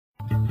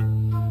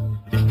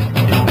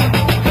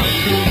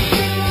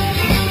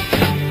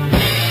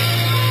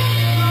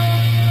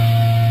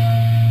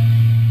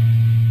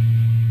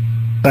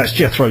That's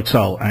Jethro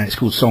Tull, and it's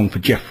called Song for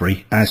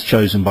Jeffrey, as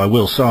chosen by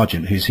Will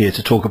Sargent, who's here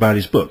to talk about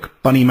his book,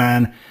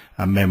 Bunnyman,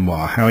 a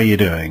memoir. How are you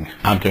doing?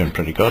 I'm doing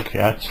pretty good,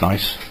 yeah, it's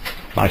nice.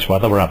 Nice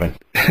weather we're having.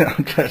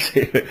 I'm glad to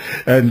hear it.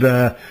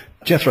 And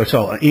Jethro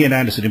Tull, Ian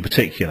Anderson in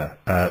particular,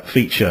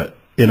 feature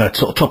in a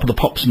sort of Top of the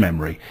Pops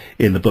memory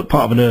in the book,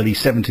 part of an early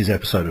 70s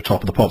episode of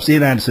Top of the Pops.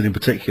 Ian Anderson in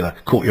particular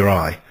caught your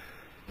eye.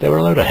 They were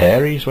a load of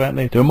hairies, weren't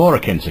they? They were more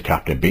akin to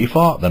Captain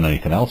Beefheart than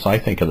anything else, I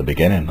think, at the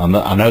beginning. And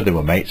I know they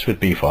were mates with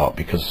Beefheart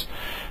because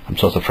I'm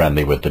sort of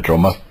friendly with the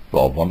drummer.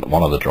 Well,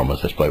 one of the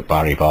drummers, this bloke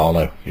Barry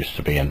Barlow, used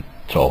to be in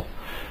Tull.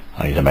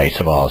 And he's a mate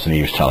of ours, and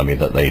he was telling me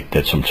that they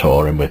did some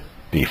touring with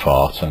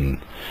Beefheart,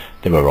 and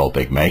they were all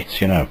big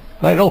mates, you know.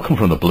 They'd all come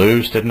from the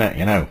blues, didn't it,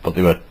 you know, but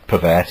they were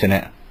perverting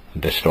it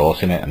and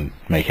distorting it and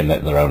making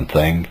it their own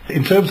thing.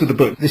 In terms of the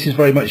book, this is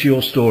very much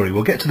your story.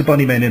 We'll get to the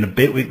Bunnymen in a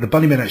bit. The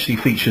Bunnymen actually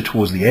feature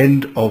towards the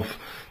end of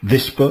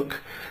this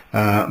book.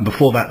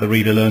 Before that, the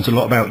reader learns a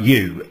lot about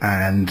you,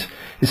 and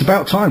it's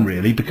about time,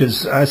 really,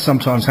 because as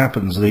sometimes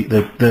happens,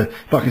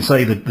 if I can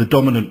say, the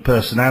dominant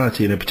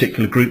personality in a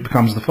particular group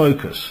becomes the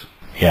focus.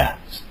 Yeah,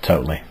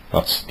 totally.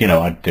 That's, you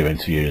know, I'd do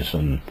interviews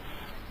and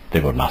they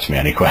wouldn't ask me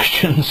any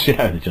questions, you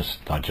know,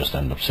 I'd just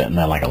end up sitting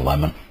there like a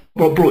lemon.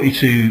 What brought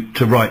you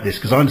to write this?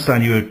 Because I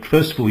understand you were,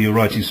 first of all, you were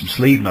writing some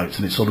sleeve notes,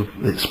 and it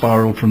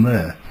spiralled from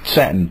there.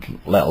 Setting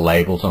little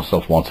labels and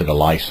stuff, wanted to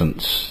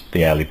license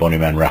the early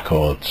Bunnymen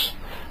records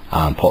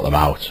and put them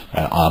out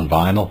on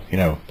vinyl, you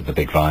know, the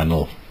big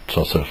vinyl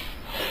sort of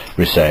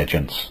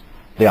resurgence.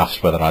 They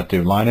asked whether I'd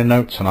do liner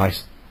notes, and I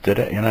did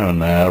it, you know,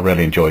 and I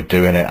really enjoyed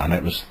doing it, and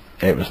it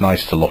was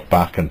nice to look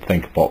back and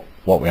think what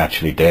we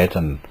actually did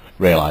and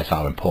realise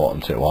how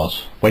important it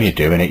was. When you're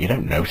doing it, you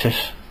don't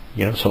notice.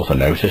 You don't sort of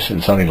notice.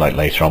 It's only like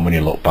later on when you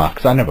look back,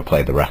 because I never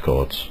played the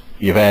records.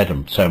 You've heard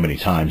them so many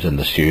times in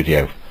the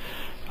studio,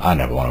 I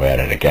never want to hear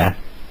it again.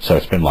 So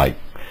it's been like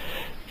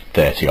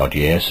 30 odd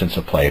years since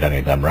I played any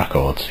of them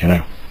records, you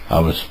know. I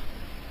was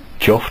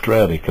chuffed,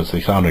 really, because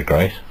they sounded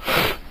great.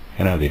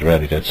 You know, they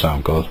really did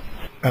sound good.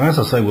 And as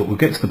I say, we'll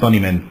get to the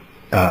Bunnymen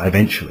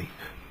eventually,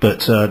 but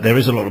there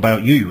is a lot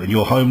about you and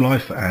your home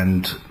life,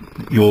 and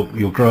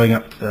you're growing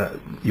up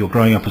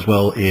as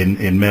well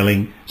in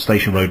Melling,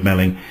 Station Road,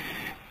 Melling.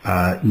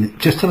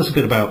 Just tell us a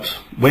bit about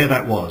where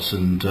that was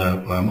and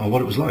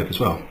what it was like as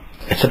well.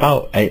 It's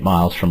about 8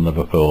 miles from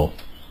Liverpool.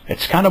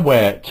 It's kind of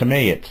where, to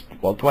me,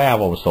 the way I've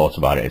always thought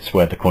about it, it's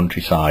where the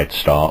countryside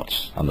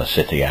starts and the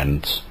city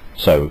ends.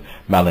 So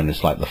Melling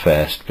is like the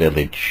first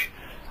village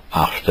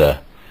after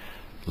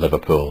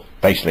Liverpool.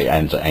 Basically it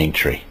ends at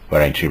Aintree,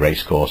 where Aintree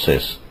Racecourse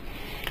is.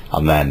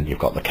 And then you've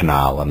got the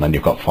canal, and then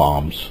you've got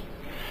farms.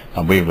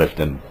 And we've lived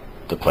in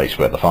the place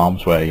where the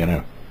farms were, you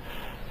know.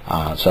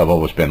 So I've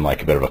always been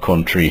like a bit of a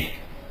country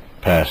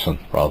person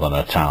rather than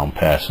a town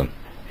person.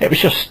 It was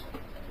just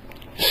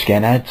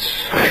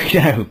skinheads, you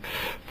know,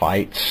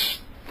 fights,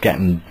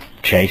 getting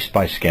chased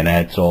by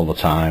skinheads all the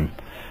time.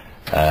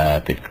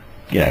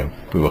 You know,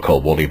 we were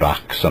called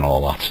woolly-backs and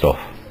all that stuff.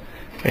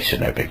 It's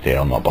just no big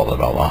deal, I'm not bothered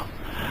about that.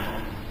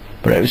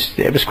 But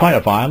it was quite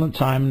a violent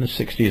time in the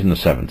 60s and the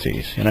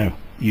 70s, you know.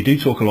 You do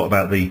talk a lot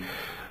about the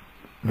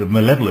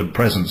malevolent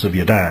presence of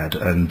your dad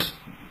and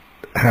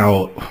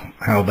how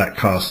that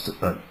cast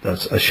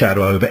a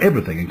shadow over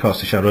everything, and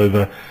cast a shadow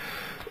over,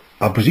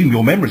 I presume,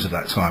 your memories of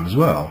that time as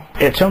well.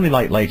 It's only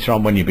like later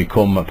on when you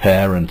become a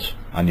parent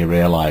and you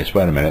realise,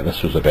 wait a minute,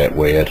 this was a bit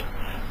weird,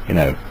 you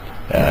know.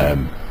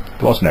 There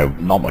was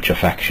not much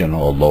affection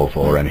or love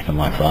or anything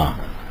like that.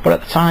 But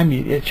at the time,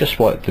 you just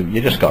got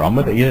on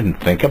with it. You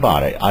didn't think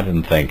about it. I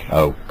didn't think,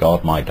 oh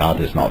God, my dad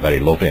is not very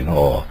loving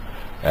or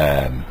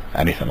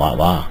anything like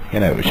that. You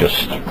know, it was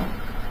just,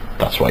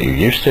 that's what you're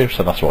used to,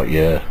 so that's what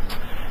you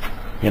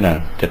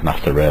know,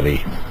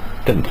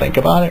 didn't think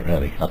about it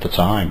really at the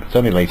time. It's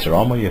only later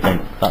on where you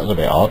think that was a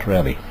bit odd,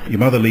 really. Your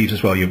mother leaves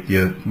as well.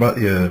 Your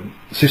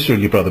sister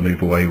and your brother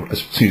move away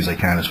as soon as they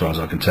can, as far as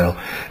I can tell.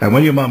 And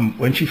when your mum,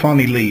 when she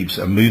finally leaves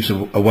and moves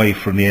away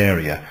from the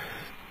area,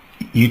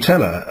 you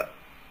tell her,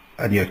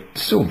 and you're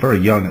still very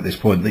young at this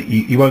point, that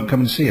you won't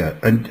come and see her,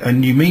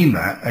 and you mean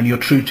that, and you're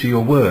true to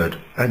your word.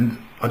 And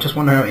I just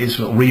wonder how it is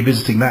sort of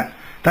revisiting that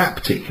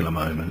particular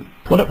moment.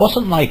 Well, it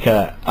wasn't like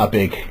a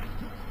big,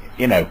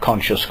 you know,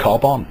 conscious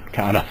cob on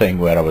kind of thing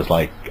where I was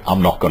like,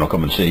 I'm not going to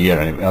come and see you,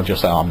 and I'll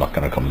just say, I'm not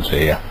going to come and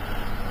see you.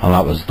 And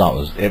that was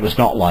it. Was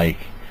not like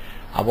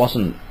I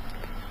wasn't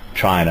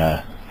trying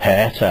to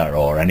hurt her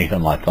or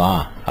anything like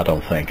that. I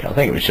don't think. I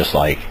think it was just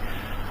like,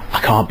 I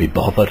can't be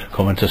bothered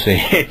coming to see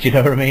it. Do you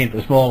know what I mean? It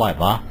was more like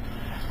that.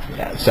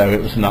 Yeah, so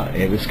it was not.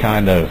 It was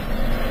kind of.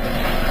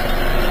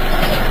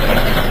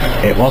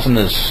 It wasn't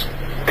as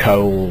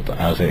cold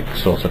as it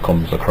sort of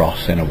comes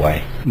across in a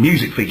way.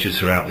 Music features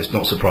throughout this,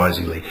 not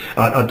surprisingly.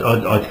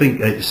 I think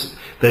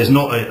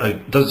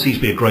doesn't seem to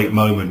be a great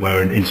moment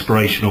where an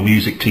inspirational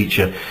music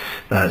teacher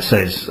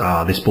says,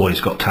 this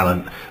boy's got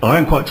talent. I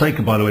am quite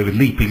taken, by the way, with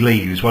Leapy Lee,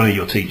 who's one of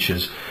your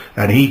teachers,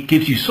 and he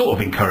gives you sort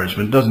of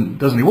encouragement,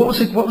 doesn't he? What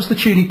was the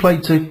tune he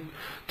played to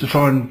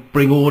try and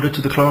bring order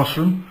to the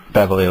classroom?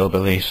 Beverly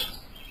Hillbillies.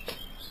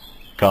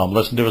 come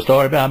listen to a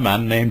story about a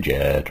man named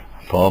Jed,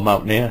 poor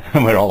mountaineer.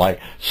 And we're all like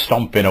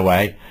stomping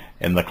away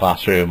in the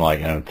classroom, like,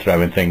 you know,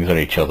 throwing things at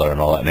each other and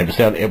all that. And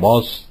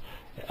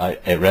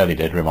it really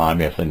did remind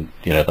me of the,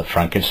 you know, the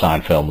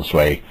Frankenstein films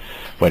where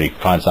he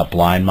finds that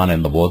blind man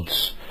in the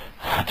woods.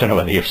 I don't know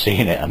whether you've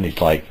seen it, and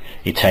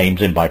he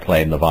tames him by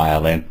playing the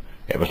violin.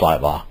 It was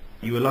like that.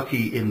 You were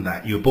lucky in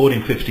that you were born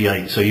in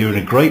 58, so you're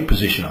in a great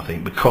position, I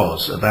think,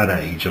 because at that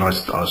age, and I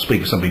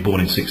speak of somebody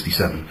born in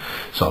 67,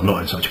 so I'm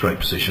not in such a great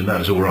position. That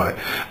is all right.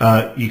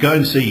 You go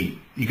and see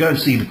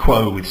the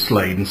Quo with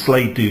Slade, and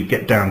Slade do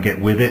Get Down,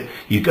 Get With It.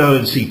 You go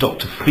and see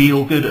Dr.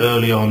 Feelgood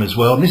early on as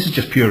well, and this is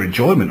just pure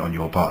enjoyment on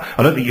your part.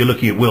 I don't think you're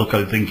looking at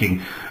Wilco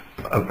thinking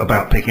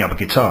about picking up a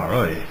guitar,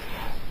 are you?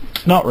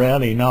 Not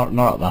really, not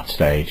at that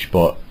stage,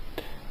 but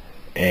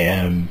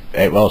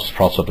it was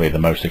possibly the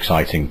most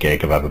exciting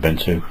gig I've ever been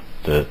to.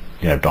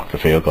 Dr.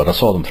 Feelgood. I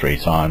saw them 3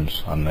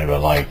 times, and they were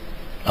like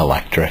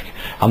electric.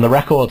 And the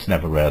records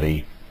never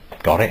really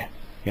got it.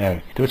 You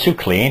know, they were too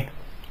clean.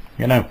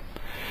 You know,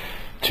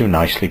 too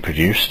nicely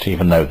produced.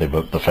 Even though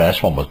the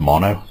first one was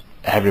mono,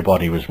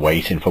 everybody was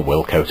waiting for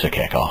Wilco to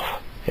kick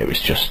off. It was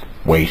just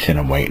waiting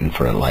and waiting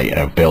for it, like, you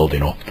know,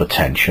 building up the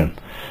tension.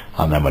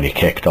 And then when he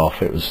kicked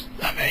off, it was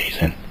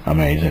amazing.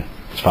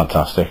 It's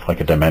fantastic, like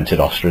a demented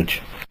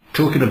ostrich.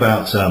 Talking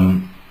about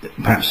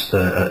perhaps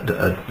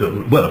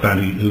a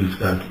band who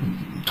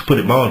to put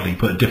it mildly,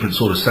 put a different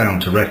sort of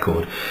sound to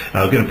record.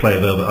 We're going to play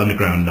a Velvet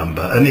Underground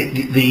number, and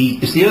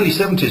it's the early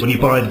 70s when you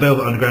buy the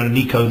Velvet Underground and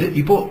Nico.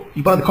 You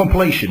buy the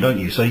compilation, don't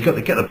you? So you got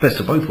to get the best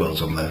of both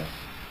worlds on there.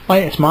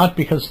 Like, it's mad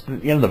because,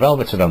 you know, the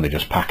Velvets had only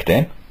just packed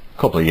in a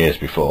couple of years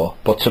before,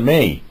 but to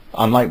me,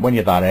 unlike when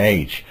you're that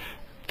age,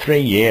 3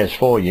 years,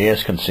 4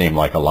 years can seem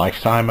like a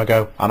lifetime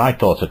ago. And I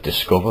thought I'd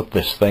discovered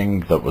this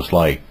thing that was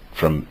like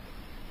from,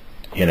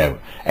 you know,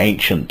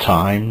 ancient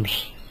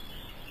times.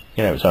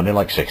 You know, it was only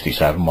like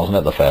 67, wasn't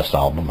it, the first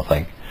album, I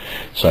think.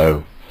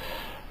 So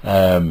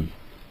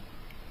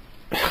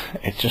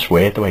it's just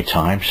weird the way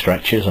time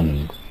stretches,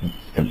 and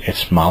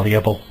it's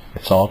malleable.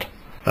 It's odd.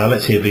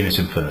 Let's hear Venus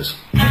in Furs.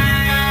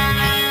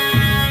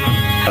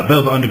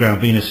 Velvet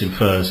Underground, Venus in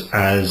Furs,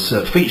 as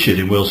featured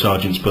in Will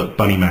Sargent's book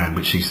Bunnyman,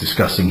 which he's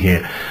discussing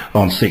here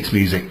on Six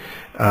Music.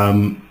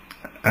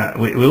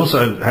 We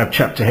also have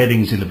chapter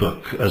headings in the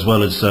book, as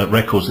well as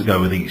records that go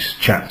with each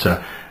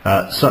chapter,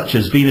 such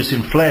as Venus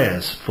in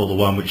Flares for the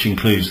one which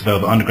includes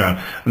Velvet Underground.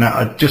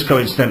 Now, just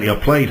coincidentally, I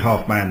played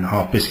Half Man,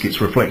 Half Biscuit's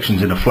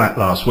Reflections in a Flat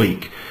last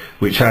week,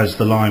 which has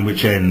the line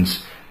which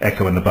ends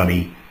Echo and the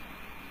Bunny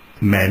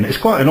Men. It's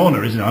quite an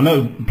honour, isn't it? I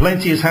know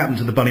plenty has happened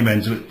to the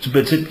Bunnymen,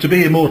 but to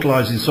be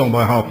immortalised in song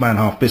by Half Man,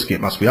 Half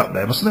Biscuit must be up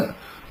there, mustn't it?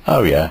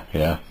 Oh yeah,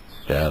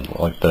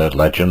 like the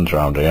legends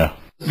around here.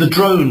 The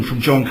drone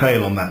from John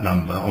Cale on that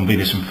number, on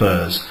Venus and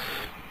Furs,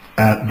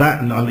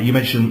 you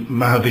mentioned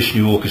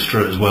Mahavishnu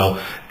Orchestra as well.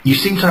 You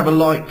seem to have a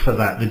like for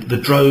that, the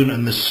drone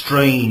and the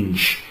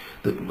strange,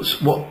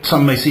 what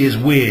some may see as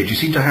weird. You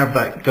seem to have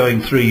that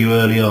going through you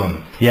early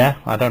on. Yeah,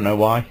 I don't know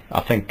why.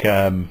 I think,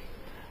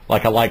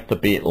 like, I liked the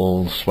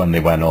Beatles when they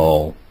went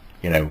all,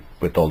 you know,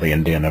 with all the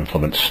Indian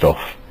influence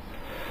stuff,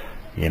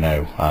 you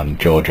know, and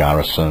George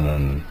Harrison,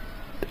 and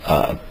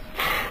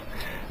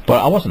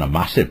but I wasn't a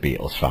massive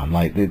Beatles fan.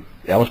 Like,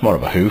 I was more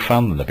of a Who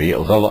fan than the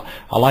Beatles.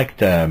 I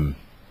liked,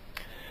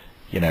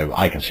 you know,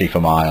 I Can See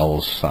for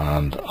Miles,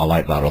 and I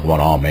liked that other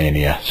one,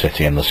 Armenia,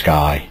 City in the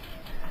Sky.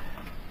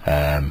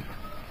 So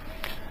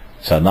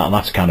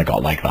that's kind of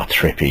got like that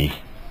trippy,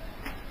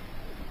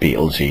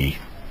 Beatlesy,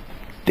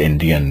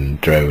 Indian,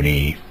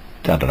 droney,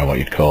 I don't know what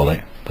you'd call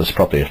it. There's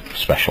probably a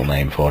special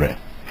name for it,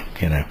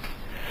 you know,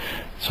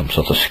 some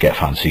sort of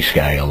fancy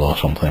scale or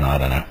something, I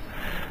don't know.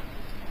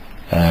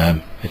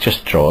 It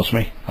just draws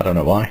me. I don't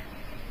know why.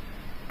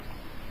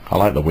 I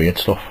like the weird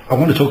stuff. I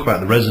want to talk about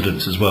the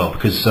Residents as well,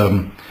 because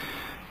you're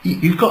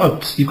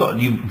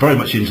very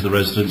much into the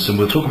Residents, and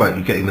we'll talk about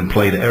you getting them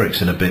played at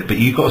Eric's in a bit. But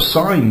you've got a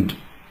signed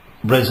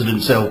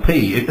Residents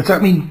LP. Does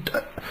that mean,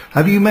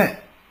 have you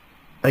met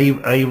a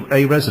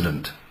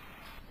Resident?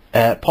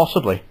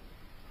 Possibly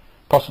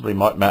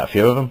might met a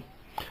few of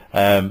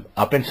them.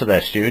 I've been to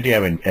their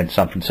studio in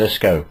San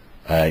Francisco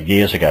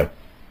years ago.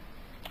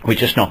 We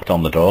just knocked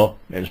on the door.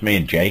 It was me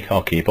and Jake,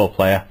 our keyboard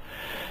player,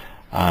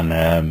 and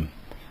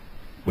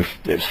it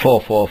was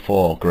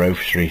 444 Grove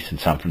Street in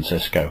San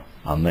Francisco,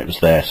 and it was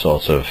their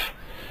sort of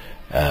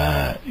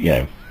you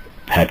know,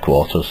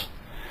 headquarters.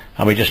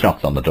 And we just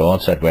knocked on the door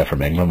and said, we're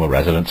from England, we're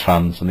Residents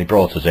fans, and they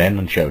brought us in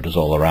and showed us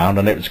all around,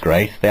 and it was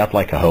great. They had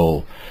like a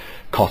whole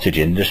cottage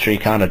industry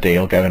kind of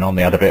deal going on.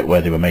 They had a bit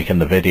where they were making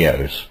the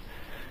videos,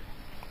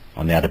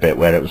 and they had a bit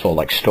where it was all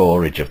like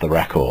storage of the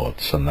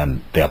records, and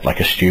then they had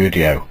like a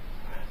studio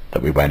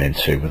that we went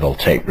into with all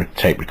tape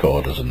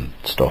recorders and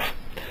stuff,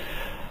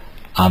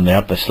 and they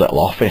had this little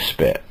office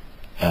bit,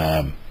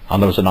 and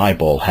there was an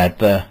eyeball head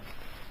there,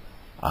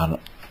 and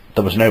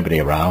there was nobody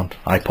around.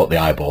 I put the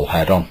eyeball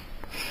head on,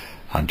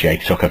 and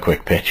Jake took a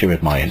quick picture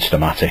with my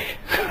Instamatic.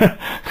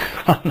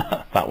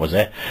 That was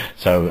it.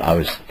 So I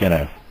was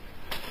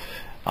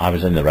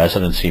in the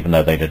Residents, even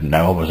though they didn't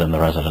know I was in the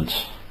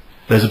Residents.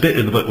 There's a bit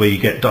in the book where you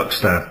get duck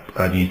stab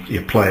and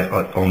you play it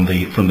on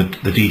from the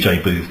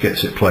DJ booth,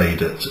 gets it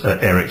played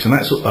at Eric's, and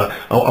that's. I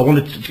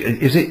wanted.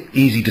 Is it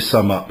easy to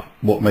sum up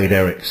what made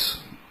Eric's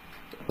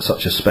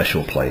such a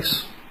special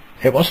place?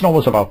 It wasn't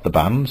always about the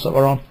bands that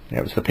were on.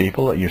 It was the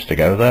people that used to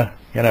go there,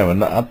 you know.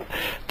 And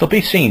there'll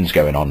be scenes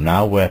going on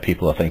now where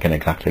people are thinking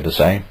exactly the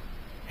same,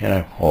 you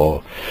know.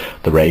 Or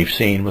the rave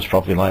scene was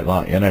probably like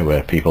that, you know,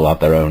 where people had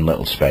their own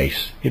little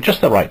space. You're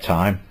just the right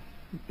time,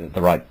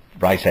 the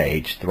right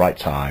age, the right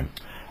time,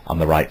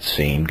 and the right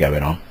scene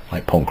going on.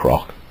 Like punk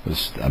rock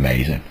was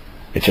amazing.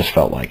 It just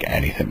felt like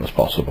anything was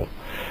possible,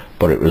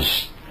 but it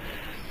was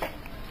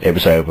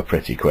over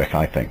pretty quick,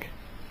 I think,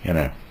 you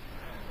know.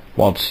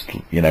 Once,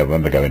 you know,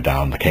 when we're going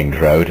down the King's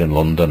Road in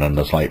London and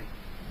there's like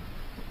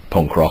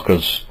punk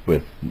rockers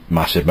with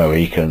massive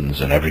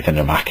Mohicans and everything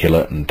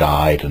immaculate and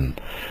dyed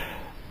and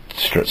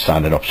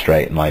standing up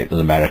straight, and like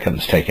there's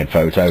Americans taking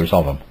photos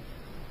of them,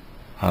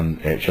 and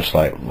it's just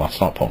like, well,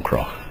 that's not punk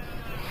rock,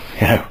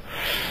 you know.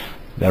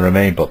 They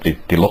remain, but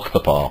they looked the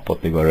part,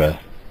 but they were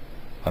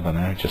I don't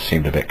know, it just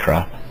seemed a bit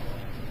crap.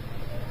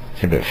 It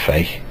seemed a bit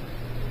fake.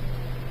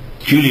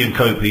 Julian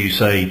Cope, who you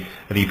say,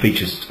 and he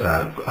features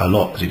a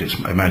lot, as you'd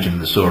imagine in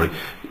the story,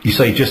 you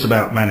say just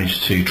about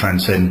managed to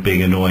transcend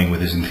being annoying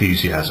with his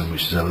enthusiasm,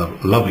 which is a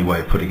lovely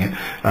way of putting it.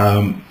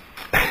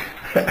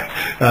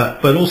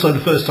 But also the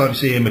first time you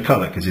see Ian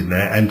McCulloch is in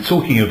there, and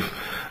talking of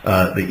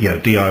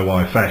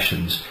DIY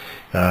fashions,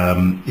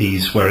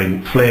 he's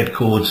wearing flared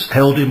cords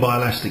held in by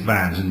elastic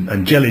bands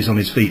and jellies on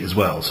his feet as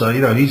well. So,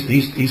 you know,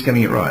 he's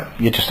getting it right.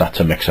 You just had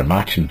to mix and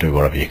match and do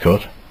whatever you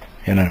could,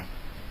 you know.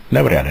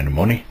 Nobody had any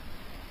money.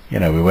 You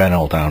know, we weren't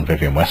all down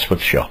Vivian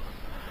Westwood's shop.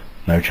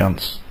 No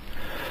chance.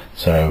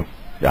 So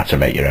you had to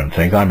make your own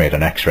things. I made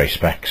an X-Ray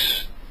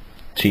Specs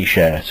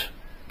t-shirt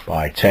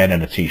by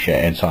turning a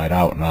t-shirt inside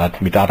out, and my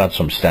dad had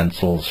some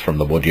stencils from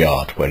the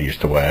woodyard where he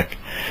used to work,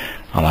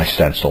 and I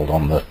stenciled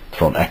on the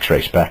front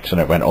X-Ray Specs,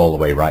 and it went all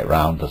the way right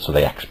round, so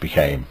the X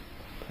became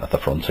at the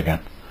front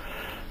again.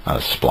 And I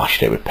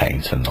splashed it with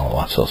paint and all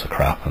that sort of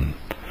crap, and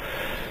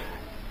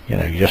you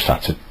know, you just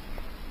had to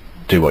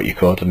do what you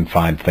could and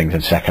find things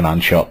in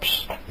second-hand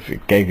shops.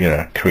 It gave you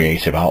a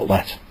creative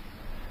outlet.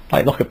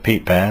 Like, look at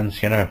Pete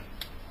Burns, you know.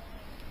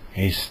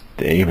 He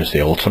was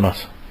the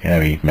ultimate. You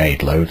know, he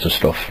made loads of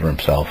stuff for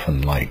himself,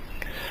 and like,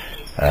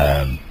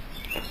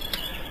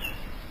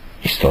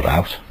 he stood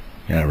out,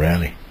 you know,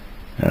 really.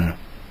 You know,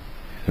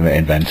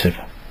 inventive.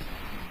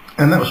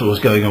 And that was what was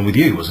going on with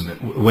you, wasn't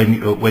it? When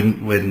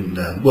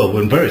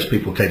various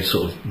people came to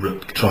sort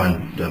of try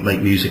and make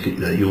music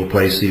at your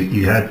place,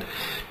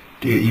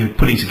 you were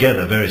putting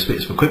together various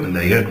bits of equipment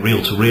there. You had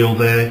reel-to-reel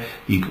there.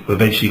 You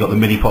eventually got the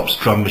Mini Pops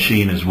drum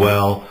machine as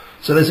well.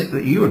 So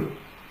you were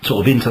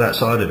sort of into that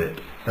side of it,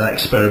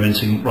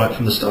 experimenting right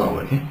from the start,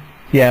 weren't you?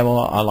 Yeah, well,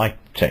 I like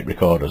tape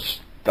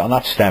recorders. And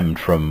that stemmed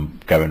from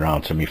going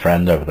round to my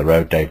friend over the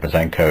road, Dave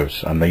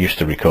Mazenko's, and they used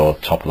to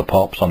record Top of the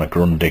Pops on a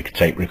Grundig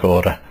tape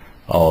recorder,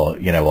 or,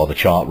 you know, or the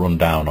chart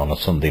rundown on a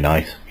Sunday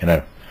night, you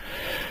know.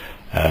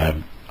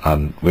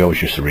 And we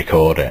always used to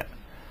record it.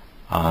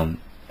 And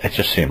it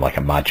just seemed like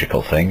a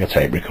magical thing, a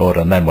tape recorder.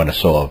 And then when I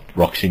saw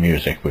Roxy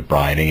Music with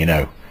Brian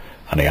Eno,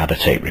 and he had a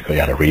tape recorder, he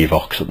had a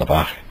Revox at the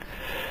back,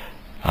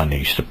 and he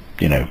used to,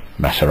 you know,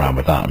 mess around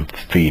with that and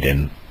feed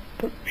in,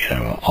 you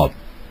know, odd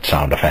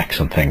sound effects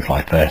and things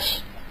like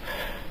this.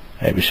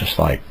 It was just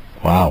like,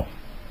 wow,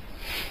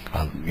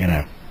 you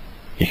know,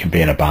 you can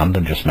be in a band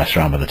and just mess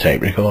around with a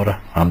tape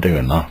recorder. I'm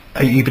doing that.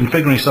 You've been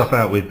figuring stuff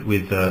out with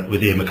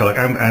Ian McCulloch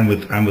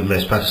and with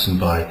Les Patterson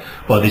by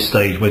this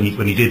stage when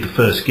you did the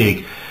first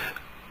gig.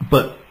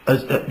 But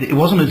it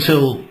wasn't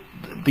until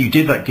you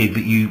did that gig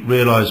that you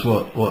realised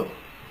what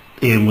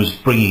Ian was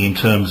bringing in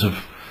terms of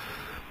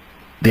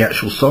the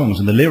actual songs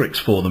and the lyrics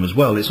for them as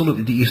well. It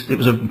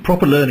was a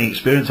proper learning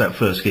experience, that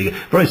first gig.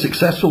 Very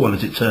successful one,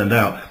 as it turned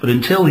out. But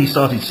until he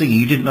started singing,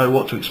 you didn't know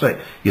what to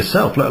expect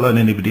yourself, let alone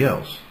anybody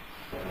else.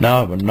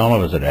 No, but none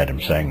of us had heard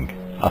him sing.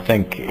 I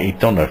think he'd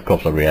done a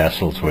couple of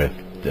rehearsals with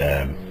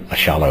A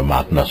Shallow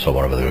Madness or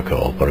whatever they were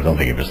called, but I don't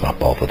think he was that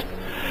bothered.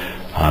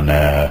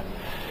 And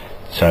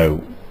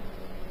so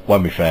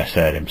when we first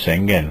heard him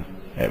singing,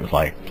 it was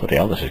like, bloody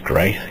hell, this is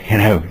great. You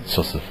know,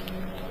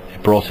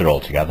 it brought it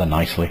all together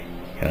nicely.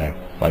 You know,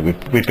 like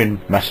we'd been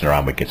messing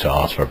around with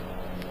guitars for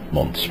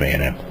months, me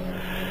and him,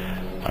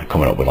 and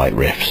coming up with like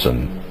riffs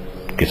and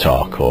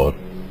guitar chord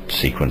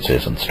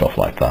sequences and stuff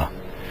like that.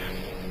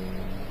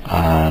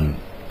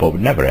 But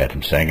we'd never heard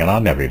him sing, and I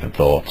never even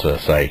thought to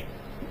say,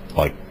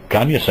 like,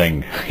 can you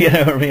sing? You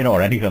know what I mean,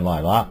 or anything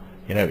like that.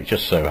 You know, it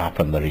just so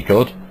happened that he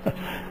could,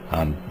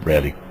 and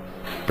really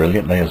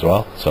brilliantly as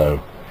well.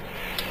 So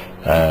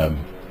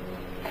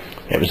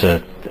it was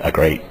a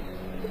great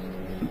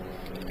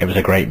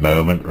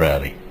moment,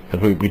 really,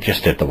 because we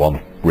just did the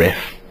one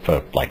riff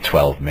for like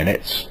 12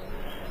 minutes,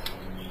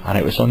 and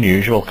it was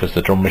unusual because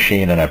the drum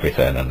machine and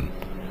everything, and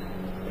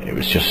it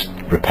was just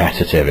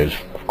repetitive. It was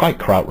quite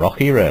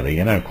krautrocky, really,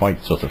 you know,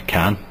 quite sort of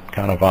kind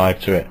of vibe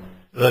to it.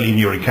 Early in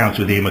your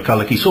encounter with Ian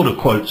McCulloch, he sort of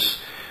quotes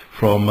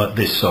from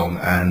this song,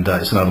 and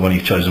it's another one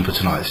you've chosen for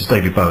tonight. This is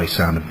David Bowie,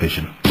 Sound and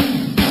Vision.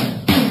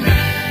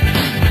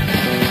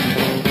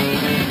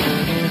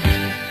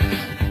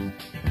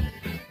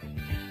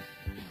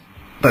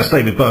 That's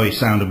David Bowie,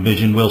 Sound and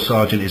Vision. Will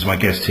Sargent is my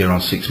guest here on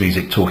Six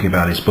Music, talking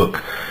about his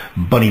book,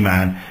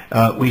 Bunnyman.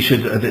 We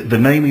should the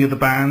naming of the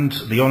band,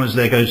 the honours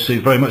there goes to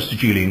very much to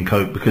Julian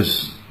Cope,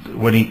 because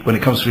when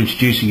it comes to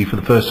introducing you for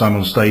the first time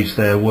on stage,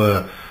 there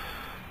were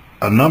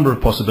a number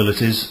of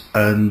possibilities,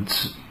 and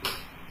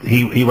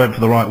he went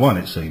for the right one,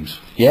 it seems.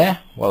 Yeah,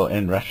 well,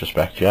 in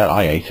retrospect, yeah,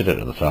 I hated it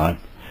at the time,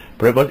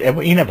 but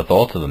he never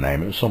thought of the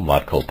name. It was some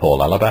lad called Paul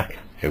Ellerbeck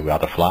who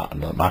had a flat,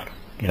 and Mac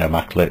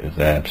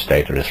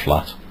stayed at his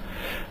flat.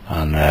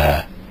 And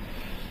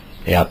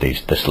he had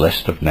this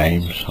list of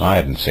names. I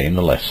hadn't seen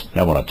the list.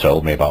 No one had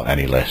told me about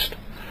any list.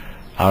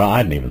 I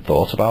hadn't even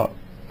thought about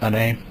a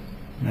name.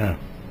 No.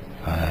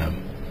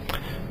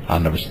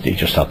 And he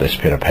just had this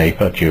bit of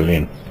paper.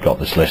 Julian got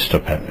this list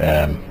of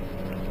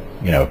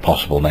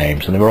possible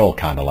names, and they were all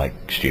kind of like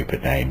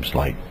stupid names,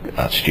 like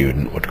a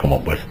student would come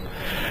up with.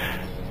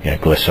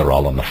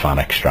 Glycerol and the fan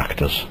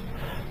extractors,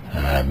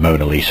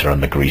 Mona Lisa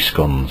and the grease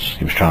guns.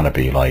 He was trying to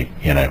be like,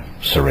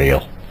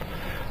 surreal.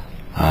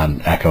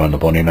 And Echo and the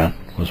Bunnyman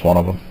was one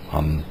of them,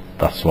 and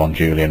that's the one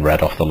Julian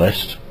read off the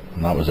list,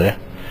 and that was it.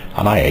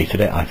 And I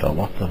hated it. I thought,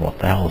 what the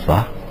hell is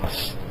that?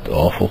 That's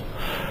awful.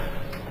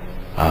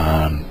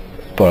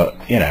 But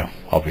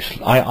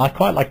obviously, I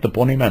quite like the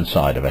Bunnymen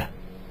side of it.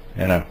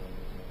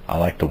 I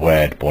like the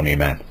word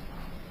Bunnymen.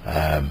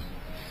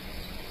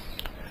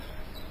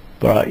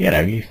 But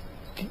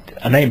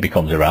a name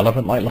becomes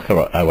irrelevant. Like, look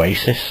at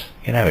Oasis.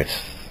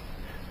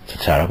 It's a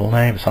terrible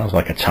name. It sounds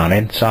like a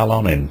tanning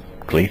salon in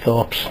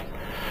Cleethorpes.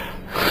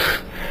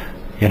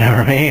 You know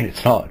what I mean?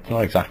 It's not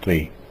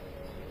exactly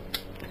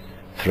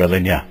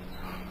thrilling you,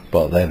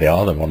 but there they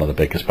are. They're one of the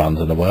biggest bands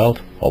in the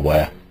world, or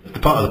were. The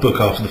part of the book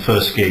after the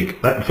first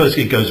gig, the first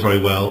gig goes very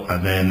well,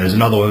 and then there's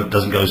another one that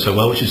doesn't go so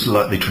well, which is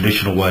like the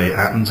traditional way it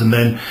happens. And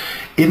then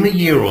in the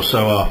year or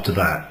so after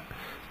that,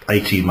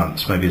 18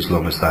 months, maybe as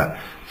long as that,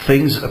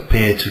 things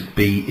appear to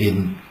be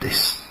in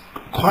this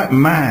quite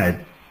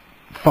mad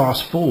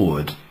fast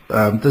forward.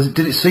 Did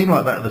it seem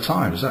like that at the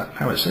time? Is that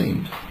how it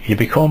seemed? You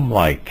become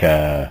like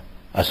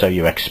as though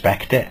you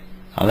expect it,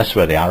 and that's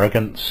where the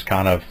arrogance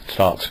kind of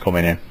starts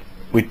coming in.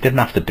 We didn't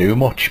have to do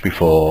much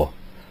before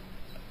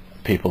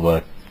people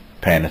were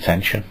paying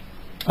attention.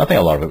 I think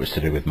a lot of it was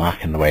to do with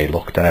Mac and the way he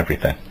looked and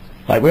everything.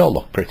 Like, we all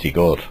looked pretty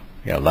good.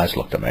 Les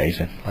looked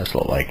amazing. Les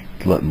looked like...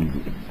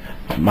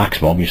 Mac's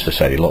mum used to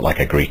say he looked like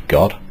a Greek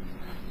god,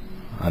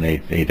 and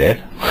he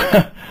did.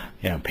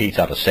 Pete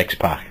had a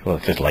six-pack. Well,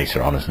 it's just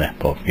later on, isn't it?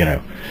 But,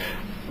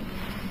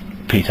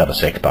 Pete had a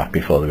six-pack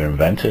before they were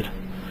invented.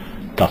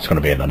 That's going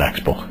to be in the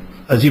next book.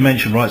 As you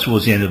mentioned, right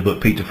towards the end of the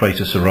book, Pete de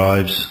Freitas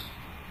arrives.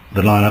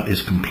 The lineup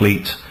is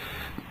complete,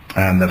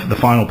 and the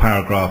final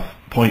paragraph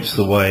points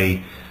the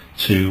way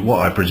to what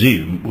I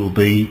presume will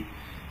be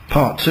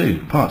part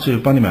two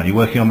of Bunnyman. You're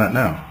working on that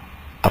now?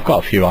 I've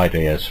got a few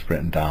ideas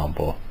written down,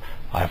 but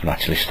I haven't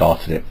actually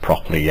started it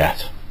properly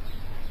yet.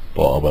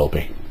 But I will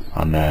be.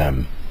 And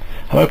I'm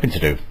hoping to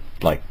do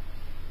like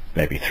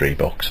maybe 3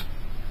 books,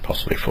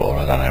 possibly 4,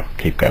 I don't know.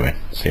 Keep going,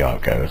 see how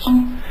it goes.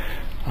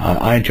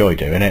 I enjoy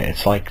doing it.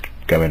 It's like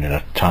going in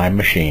a time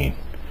machine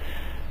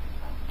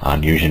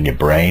and using your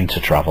brain to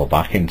travel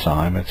back in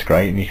time. It's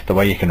great. And the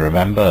way you can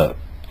remember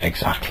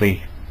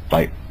exactly,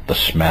 like, the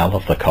smell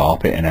of the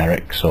carpet in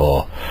Eric's,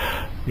 or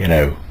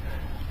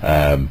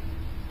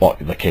what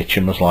the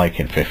kitchen was like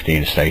in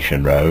 15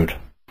 Station Road.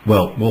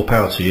 Well, more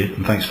power to you,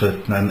 and thanks for,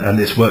 and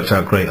it's worked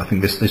out great. I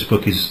think this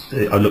book is,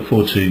 I look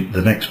forward to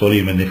the next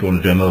volume, and if you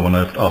want to do another one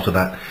after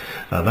that,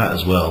 that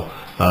as well.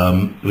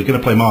 We're going to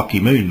play Marquee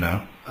Moon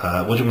now.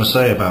 What do you want to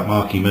say about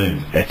Marquee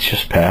Moon? It's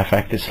just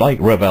perfect. It's like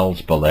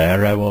Ravel's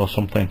Bolero or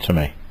something to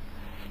me.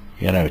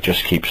 It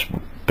just keeps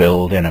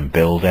building and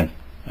building.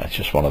 It's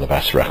just one of the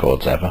best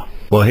records ever.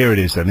 Well, here it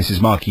is then. This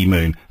is Marquee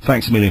Moon.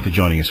 Thanks a million for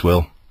joining us,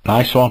 Will.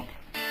 Nice one.